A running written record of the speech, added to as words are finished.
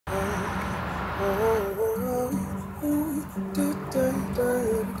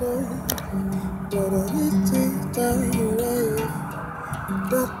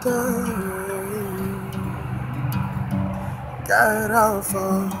God, I'll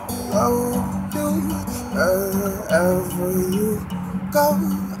follow you wherever you go.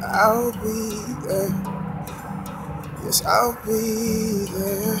 I'll be there. Yes, I'll be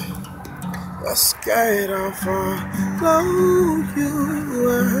there. Yes, God, I'll follow you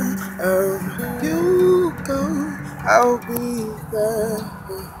wherever you go. I'll be there.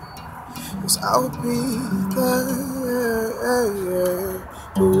 Yes, I'll be there.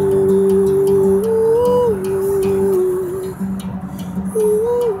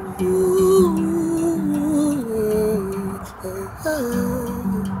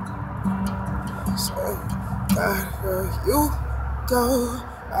 So, God, where you go,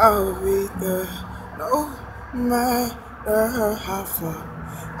 I'll be there. No matter how far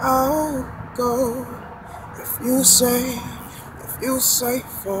I'll go. If you say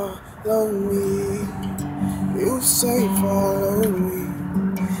follow me. You say follow me.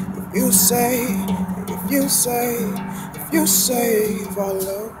 If you say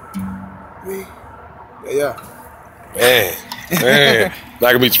follow me. Yeah. Man.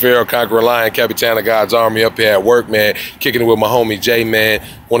 Knockamechee Pharoh, Conqueror Lion, Capitan of God's Army up here at work, man. Kicking it with my homie Jay, man.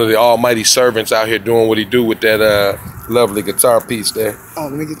 One of the almighty servants out here doing what he do with that lovely guitar piece there. Oh,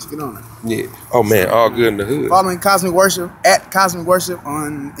 let me get on it. Yeah. Oh, man, all good in the hood. Following Cosmic Worship, at Cosmic Worship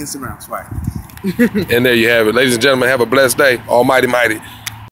on Instagram. Swag. And there you have it. Ladies and gentlemen, have a blessed day. Almighty mighty.